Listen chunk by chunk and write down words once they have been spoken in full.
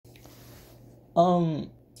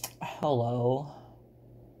Um, Hello.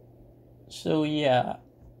 So yeah,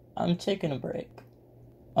 I'm taking a break.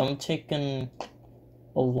 I'm taking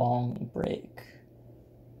a long break.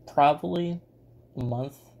 Probably a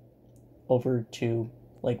month over to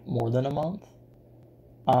like more than a month.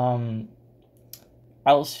 Um,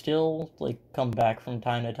 I'll still like come back from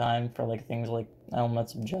time to time for like things like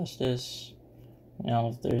Elements of Justice.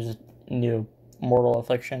 If there's a new Mortal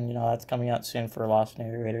Affliction, that's coming out soon for Lost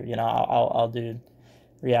Narrator. I'll do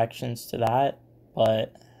reactions to that,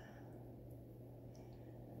 but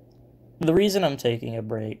the reason I'm taking a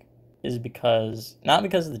break is because not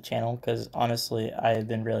because of the channel, because honestly, I've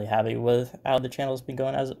been really happy with how the channel's been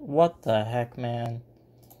going. As what the heck, man?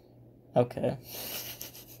 Okay,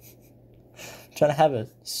 trying to have a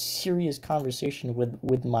serious conversation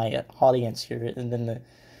with my audience here, and then the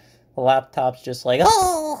laptop's just like,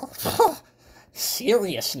 oh,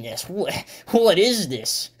 seriousness. What is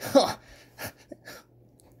this?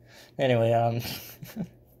 Anyway,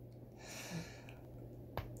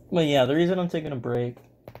 but yeah, the reason I'm taking a break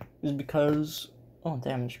is because, oh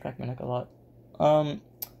damn, I just cracked my neck a lot. Um,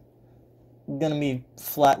 gonna be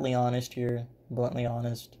flatly honest here, bluntly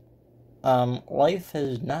honest. Life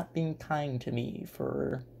has not been kind to me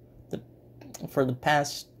the for the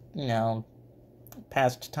past,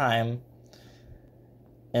 past time,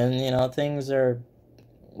 and things are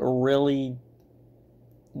really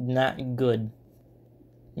not good.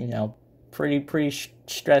 You know, pretty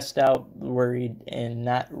stressed out, worried, and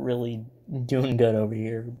not really doing good over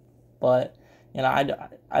here. But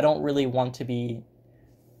I don't really want to be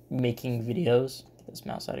making videos. Get this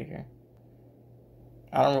mouse out of here.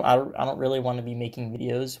 I don't really want to be making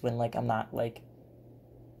videos when like I'm not like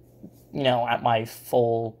at my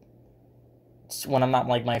full when I'm not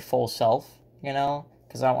like my full self,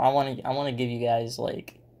 because I want to give you guys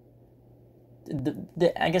like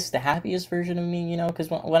I guess the happiest version of me, because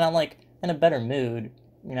when I'm like in a better mood,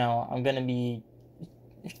 I'm gonna be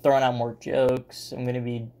throwing out more jokes. I'm gonna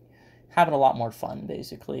be having a lot more fun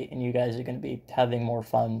basically, and you guys are gonna be having more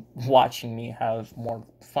fun watching me have more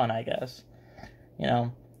fun, I guess. You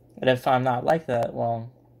know, but if I'm not like that,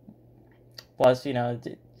 well, plus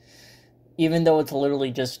even though it's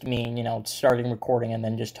literally just me, starting recording and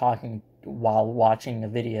then just talking while watching a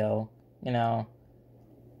video, you know,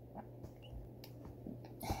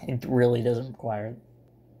 it really doesn't require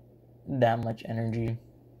that much energy.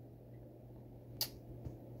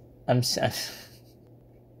 I'm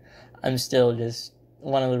I'm still just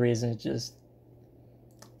one of the reasons. Just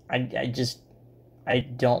I just I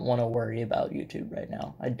don't want to worry about YouTube right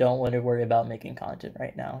now. I don't want to worry about making content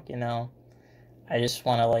right now. I just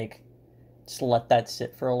want to like just let that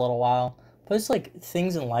sit for a little while. But it's like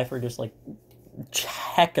things in life are just like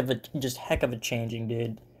heck of a changing,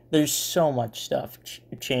 dude. There's so much stuff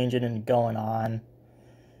changing and going on,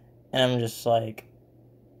 and I'm just like,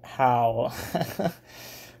 how?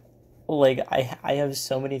 Like I have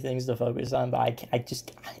so many things to focus on, but I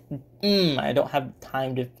don't have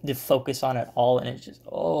time to focus on it all, and it's just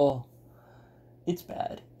it's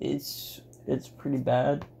bad. It's pretty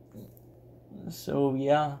bad. So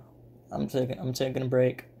yeah, I'm taking a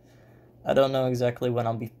break. I don't know exactly when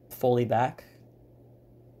I'll be fully back,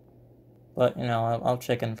 but I'll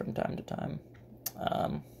check in from time to time.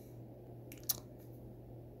 Um,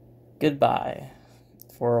 Goodbye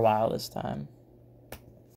for a while this time.